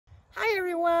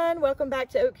everyone, welcome back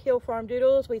to Oak Hill Farm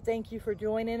Doodles. We thank you for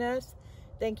joining us.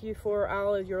 Thank you for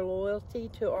all of your loyalty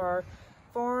to our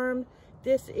farm.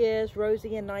 This is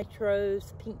Rosie and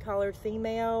Nitro's pink collared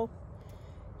female.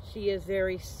 She is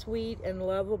very sweet and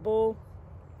lovable.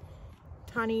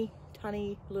 Tiny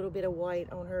little bit of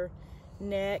white on her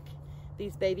neck.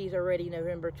 These babies are ready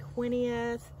November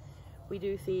 20th. We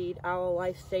do feed all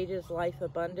life stages, life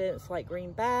abundance, like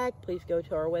green bag. Please go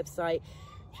to our website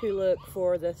to look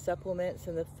for the supplements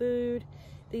and the food.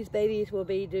 These babies will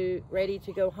be ready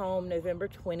to go home November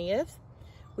 20th.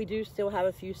 We do still have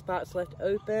a few spots left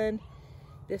open.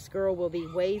 This girl will be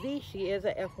Wavy. She is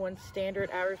a F1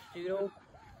 standard Irish Doodle.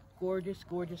 Gorgeous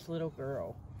little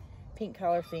girl. Pink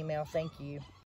collar female. Thank you.